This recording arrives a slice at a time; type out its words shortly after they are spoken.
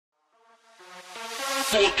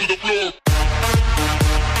sword to the floor.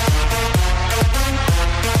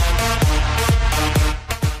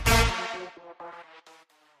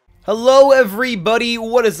 Hello everybody,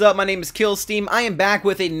 what is up? My name is Killsteam. I am back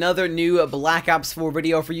with another new Black Ops 4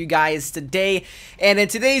 video for you guys today. And in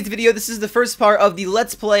today's video, this is the first part of the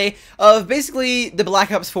Let's Play of basically the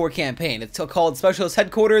Black Ops 4 campaign. It's called Specialist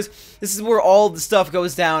Headquarters. This is where all the stuff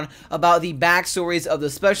goes down about the backstories of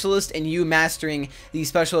the Specialist and you mastering the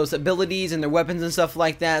Specialist abilities and their weapons and stuff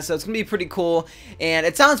like that. So it's going to be pretty cool. And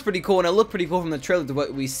it sounds pretty cool and it looked pretty cool from the trailer to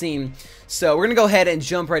what we've seen. So we're going to go ahead and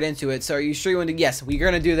jump right into it. So are you sure you want to? Yes, we're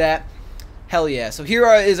going to do that. Hell yeah. So here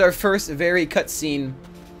is our first very cutscene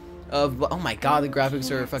of, oh my god, the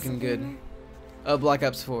graphics are fucking good, of Black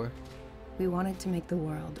Ops 4. We wanted to make the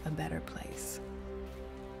world a better place.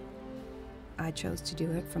 I chose to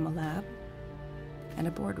do it from a lab and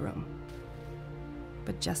a boardroom.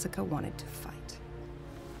 But Jessica wanted to fight.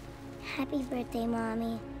 Happy birthday,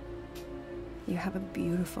 Mommy. You have a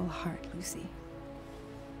beautiful heart, Lucy.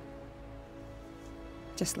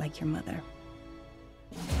 Just like your mother.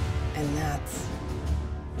 And that's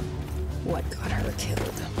what got her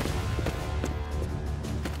killed.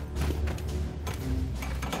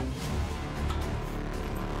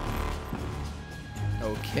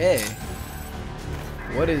 Okay.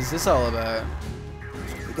 What is this all about?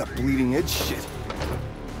 They got bleeding edge shit.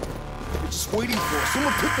 They're just waiting for us.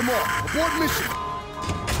 Someone pick them off. Abort mission.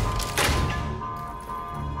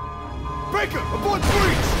 Baker, abort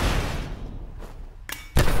breach.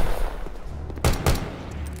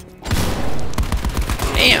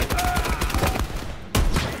 Damn!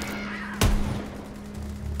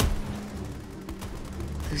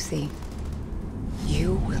 Lucy,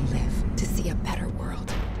 you will live to see a better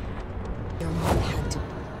world. Your mom had to.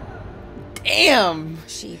 Damn!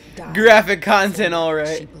 She died. Graphic content,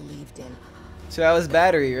 alright. She believed in. So that was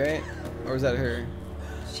Battery, right? Or was that her?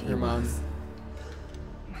 She Her mom. was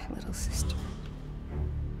my little sister.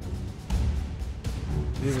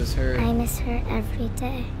 It was her. I miss her every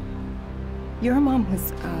day. Your mom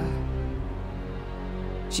was,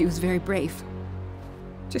 she was very brave.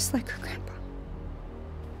 Just like her grandpa.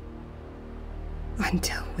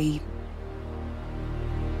 Until we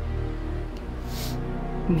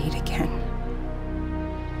meet again.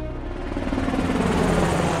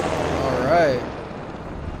 Alright.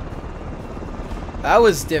 That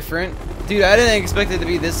was different. Dude, I didn't expect it to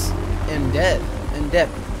be this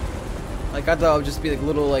in-depth. Like, I thought it would just be like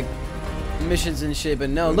little, like, missions and shit, but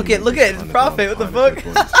no. Look at Prophet, what the fuck?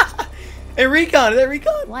 Hey, Recon, is that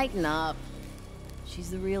Recon? Lighten up. She's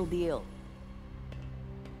the real deal.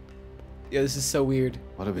 Yeah, this is so weird.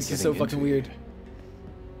 What are we This is getting so fucking into? weird.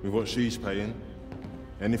 With what she's paying.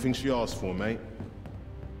 Anything she asks for, mate.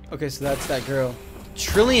 Okay, so that's that girl.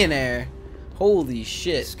 Trillionaire. Holy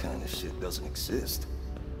shit. This kind of shit doesn't exist.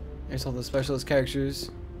 There's all the Specialist characters.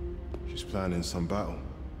 She's planning some battle.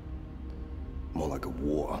 More like a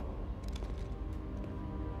war.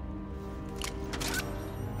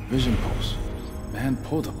 Vision pulse. Man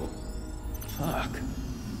portable. Fuck.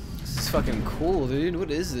 This is fucking cool, dude.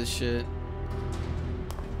 What is this shit?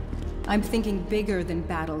 I'm thinking bigger than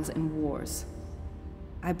battles and wars.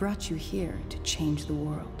 I brought you here to change the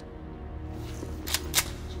world.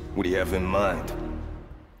 What do you have in mind?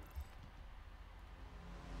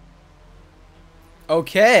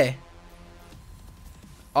 Okay.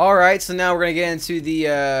 Alright, so now we're gonna get into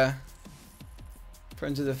the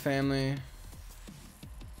friends of the family.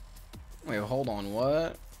 Wait, hold on,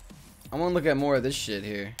 what? I wanna look at more of this shit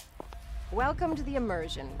here. Welcome to the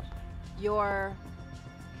immersion. Your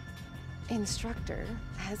instructor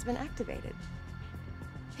has been activated.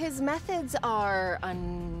 His methods are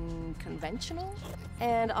unconventional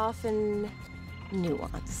and often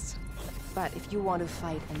nuanced. But if you want to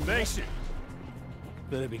fight and Face it.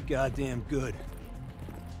 Better be goddamn good.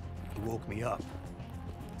 You woke me up.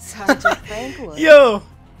 Sergeant Frankwood, Yo!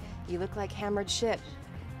 you look like hammered shit.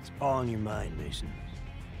 It's all in your mind, Mason.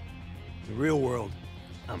 In the real world,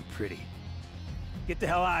 I'm pretty. Get the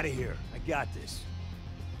hell out of here. I got this.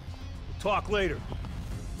 We'll talk later.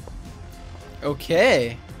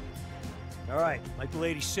 Okay. All right, like the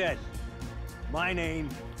lady said, my name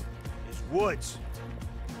is Woods.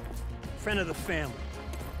 Friend of the family.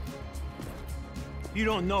 You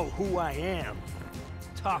don't know who I am.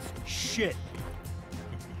 Tough shit.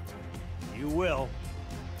 You will.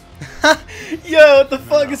 Yo, what the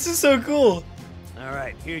fuck? This is so cool. All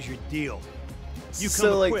right, here's your deal. You come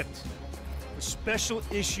So, like- equipped with special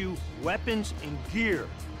issue weapons and gear.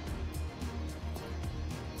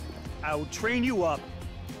 I will train you up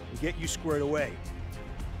and get you squared away.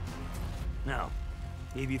 Now,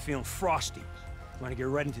 maybe you're feeling frosty. Want to get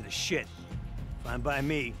right into the shit. Fine by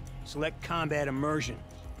me. Select combat immersion.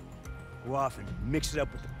 Go off and mix it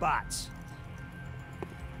up with the bots.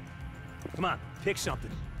 Come on, pick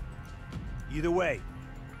something. Either way,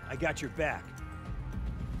 I got your back.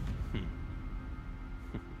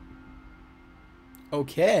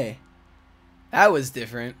 Okay. That was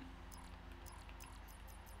different.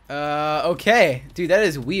 Okay. Dude, that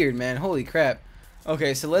is weird, man. Holy crap.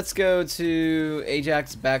 Okay, so let's go to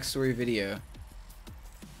Ajax's backstory video.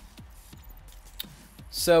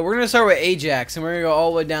 So we're going to start with Ajax, and we're going to go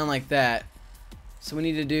all the way down like that. So we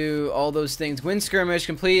need to do all those things. Win skirmish,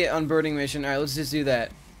 complete unburdening mission. Alright, let's just do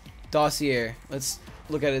that. Dossier. Let's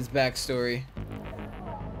look at his backstory.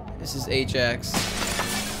 This is Ajax.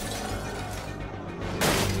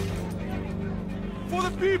 For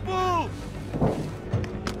the people!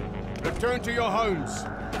 Return to your homes.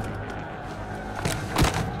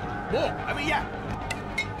 More, I mean, yeah.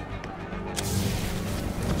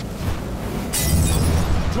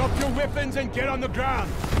 Drop your weapons and get on the ground.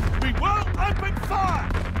 We will open fire!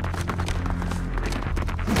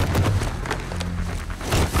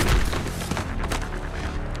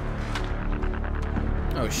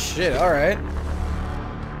 Oh shit, alright.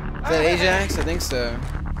 Is that Ajax? I think so.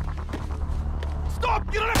 Stop!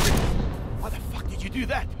 You don't have to... Why the fuck did you do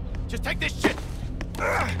that? Just take this shit!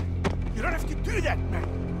 You don't have to do that,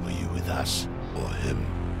 man! Are you with us or him?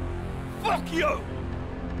 Fuck you!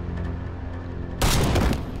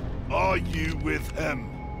 Are you with him?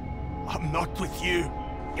 I'm not with you.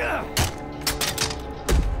 Damn!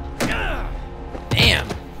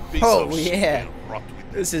 Be Oh so yeah. rock with me.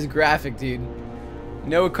 This is graphic, dude.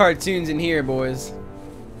 No cartoons in here, boys.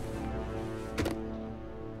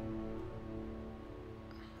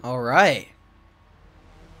 Alright.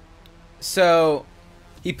 So,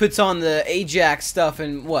 he puts on the Ajax stuff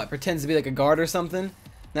and what? Pretends to be like a guard or something?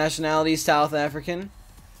 Nationality, South African.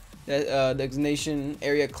 Designation,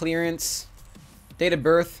 area clearance. Date of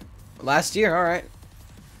birth, last year, alright.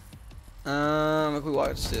 If we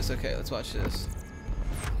watch this, okay, let's watch this.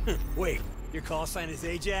 Wait, your call sign is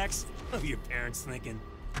Ajax? What are your parents thinking?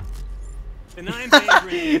 The 9-band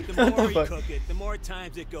grenade, the What the more you fuck? cook it, the more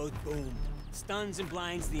times it goes boom. Stuns and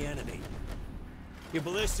blinds the enemy. Your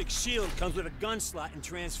ballistic shield comes with a gun slot and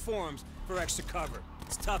transforms for extra cover.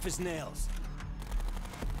 It's tough as nails.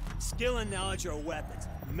 Skill and knowledge are weapons.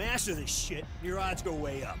 Master this shit, your odds go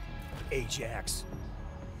way up. Ajax.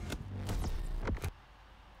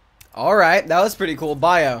 Alright, that was pretty cool.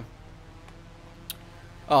 Bio.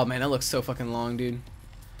 Oh man, that looks so fucking long, dude.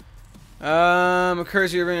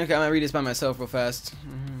 Occurs here. Okay, I'm gonna read this by myself real fast.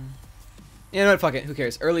 You know what? Fuck it. Who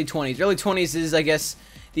cares? Early 20s. Early 20s is, I guess,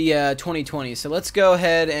 the 2020s. So let's go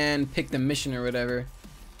ahead and pick the mission or whatever.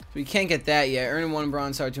 We can't get that yet. Earn 1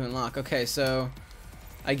 bronze star to unlock. Okay, so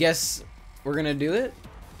I guess we're gonna do it.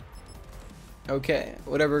 Okay,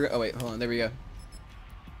 whatever. Oh wait, hold on. There we go.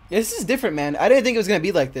 Yeah, this is different, man. I didn't think it was gonna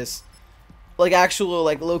be like this. Like actual,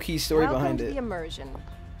 like low-key story Welcome behind to it. the immersion.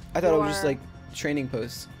 I thought it was just Your like training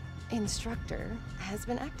posts. instructor has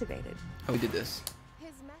been activated. How we did this.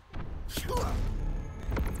 His method.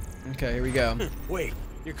 Okay, here we go. Wait,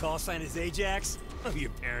 your call sign is Ajax? What are your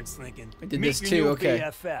parents thinking? I did Meet this your too, new okay.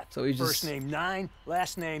 BFF. So we just- First name 9,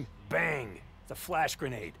 last name Bang. It's a flash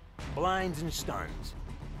grenade. Blinds and stuns.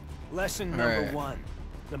 Lesson number Alright. 1.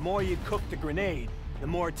 The more you cook the grenade, the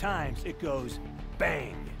more times it goes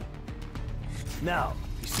bang. Now,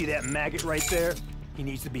 you see that maggot right there? He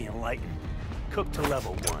needs to be enlightened. Cook to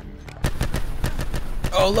level 1.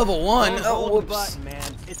 Oh, level 1. Don't Oh, hold the whoops. button,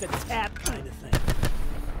 man. It's a tap kind of thing.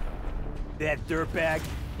 That dirtbag,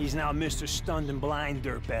 he's now Mr. Stunned and Blind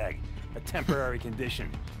Dirtbag. A temporary condition.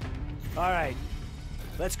 All right,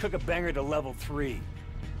 let's cook a banger to level 3.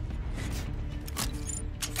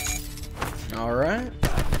 All right.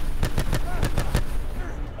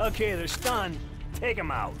 Okay, they're stunned. Take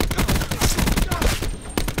them out.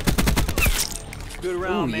 Good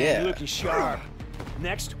round, Ooh, man. yeah. You're looking sharp.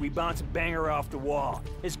 Next, we bounce a banger off the wall.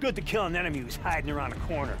 It's good to kill an enemy who's hiding around a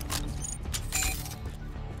corner.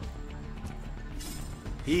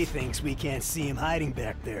 He thinks we can't see him hiding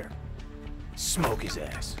back there. Smoke his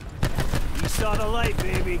ass. He saw the light,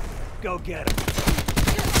 baby. Go get him.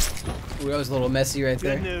 Ooh, that was a little messy right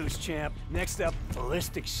there. Good news, champ. Next up,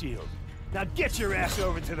 ballistic shield. Now get your ass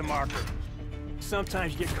over to the marker.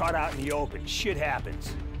 Sometimes you get caught out in the open. Shit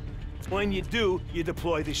happens. When you do, you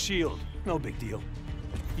deploy the shield. No big deal.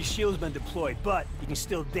 Your shield's been deployed, but you can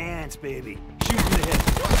still dance, baby. Shoot in the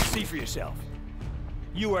hip. See for yourself.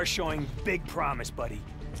 You are showing big promise, buddy.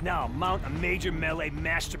 Now mount a major melee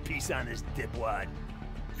masterpiece on this dipwad.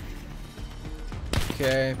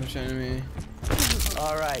 Okay, push enemy.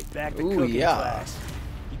 All right, back to Ooh, cooking yeah. class.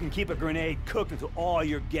 You can keep a grenade cooked until all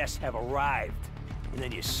your guests have arrived, and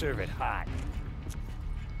then you serve it hot.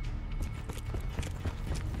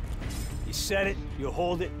 You set it, you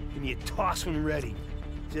hold it, and you toss when ready,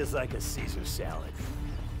 just like a Caesar salad.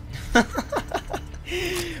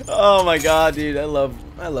 Oh my god, dude, I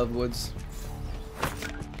love Woods.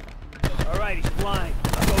 All right, he's blind.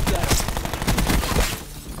 I'll go get him.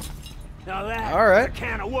 Now that All right. is a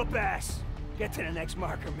can of whoop ass. Get to the next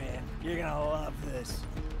marker, man. You're gonna love this.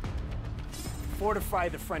 Fortify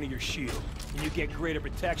the front of your shield, and you get greater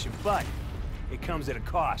protection, but it comes at a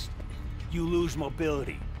cost. You lose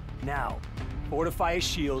mobility. Now, fortify a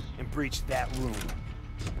shield and breach that room.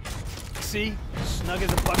 See? Snug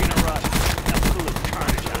as a bug in a rug. Absolute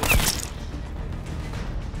carnage out.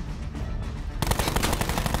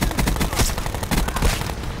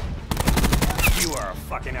 You are a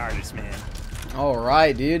fucking artist, man. All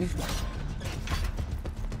right, dude.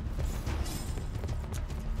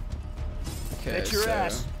 Okay, Bet your so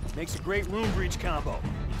ass. Makes a great room breach combo.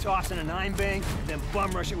 You toss in a 9-bang, then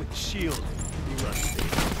bum rush it with the shield. You rush it.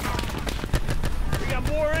 We got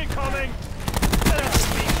more incoming!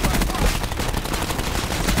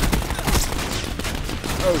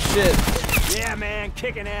 oh shit. Yeah, man,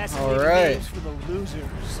 kicking ass and All leaving right. names for the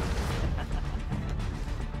losers.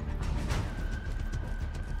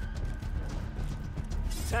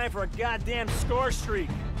 Time for a goddamn score streak.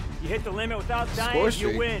 You hit the limit without dying, Score you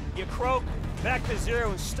streak? win. You croak, back to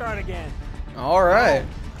 0 and start again. All right.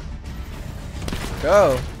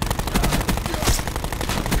 Go.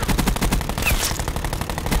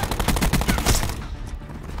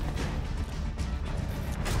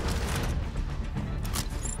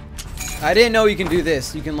 I didn't know you can do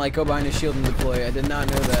this. You can like go behind a shield and deploy. I did not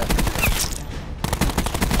know that.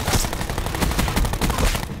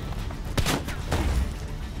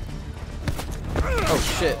 Oh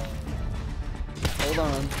shit. Hold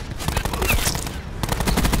on.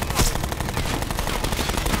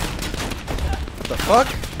 The fuck?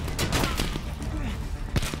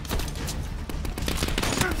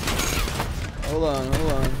 Hold on,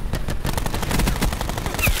 hold on.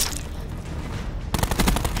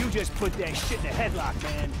 You just put that shit in a headlock,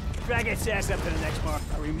 man. Drag its ass up to the next mark.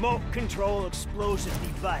 A remote control explosive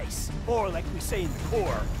device. Or, like we say in the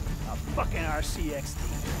Corps, a fucking RCXD.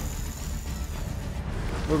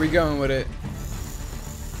 Where we going with it?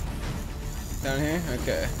 Down here?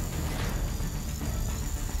 Okay.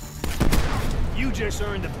 You just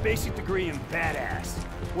earned a basic degree in badass.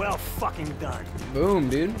 Well fucking done. Boom,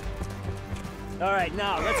 dude. Alright,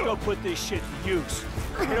 now let's go put this shit to use.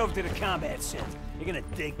 Head over to the combat center. You're gonna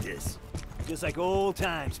dig this. Just like old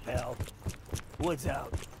times, pal. Woods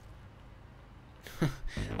out.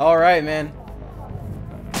 Alright, man.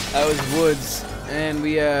 That was Woods. And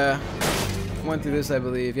we, went through this, I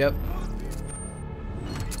believe. Yep.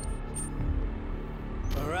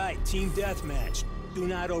 Alright, team deathmatch. Do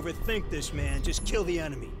not overthink this, man. Just kill the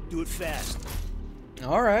enemy. Do it fast.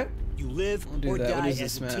 Alright. You live I'll do or that. What die is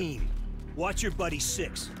as this a map? team. Watch your buddy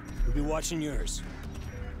 6. We'll be watching yours.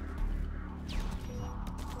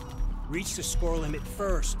 Reach the score limit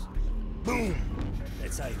first. Boom!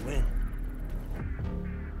 That's how you win.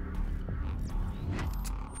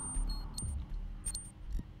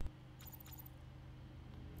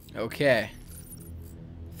 Okay.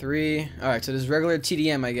 3. Alright, so there's regular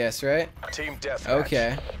TDM, I guess, right? Team deathmatch.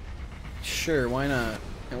 Okay. Sure, why not?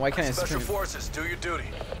 And why can't I Special sprint? forces, do your duty.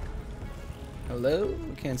 Hello?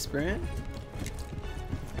 We can't sprint?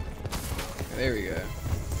 There we go.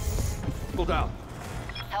 Look out.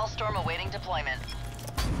 Hellstorm awaiting deployment.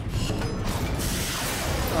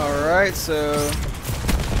 Alright, so...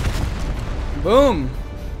 Boom!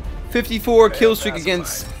 54 kill streak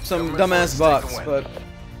against some dumbass bots, but...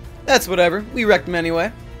 That's whatever. We wrecked them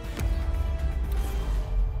anyway.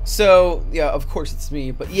 So, yeah, of course it's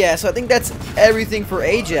me. But yeah, so I think that's everything for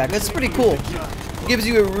Ajax. That's pretty cool. It gives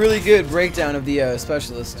you a really good breakdown of the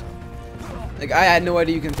specialist. Like, I had no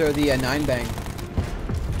idea you can throw the 9-bang.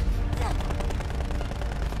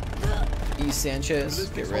 E. Sanchez,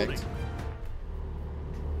 get wrecked.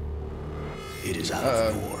 It is out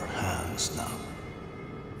of your hands now.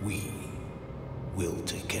 We will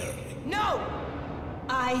take care of it. No!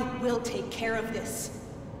 I will take care of this.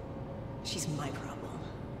 She's my problem.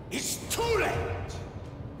 It's too late!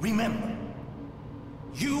 Remember,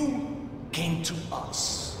 you came to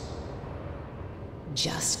us.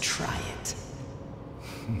 Just try it.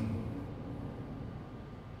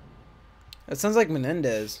 That sounds like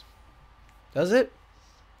Menendez. Does it?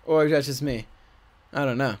 Or is that just me? I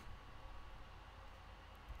don't know.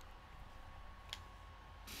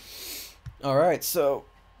 Alright, so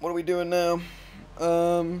what are we doing now?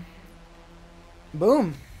 Boom.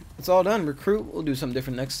 it's all done. Recruit. We'll do something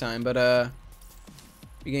different next time. But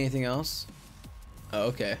you get anything else? Oh,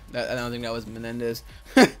 okay. I don't think that was Menendez.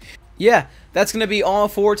 Yeah, that's gonna be all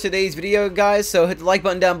for today's video, guys. So hit the like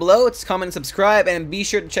button down below, comment and subscribe, and be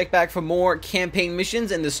sure to check back for more campaign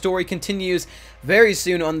missions. And the story continues very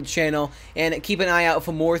soon on the channel, and keep an eye out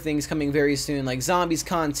for more things coming very soon, like zombies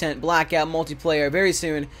content, blackout multiplayer, very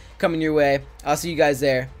soon coming your way. I'll see you guys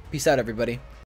there. Peace out, everybody.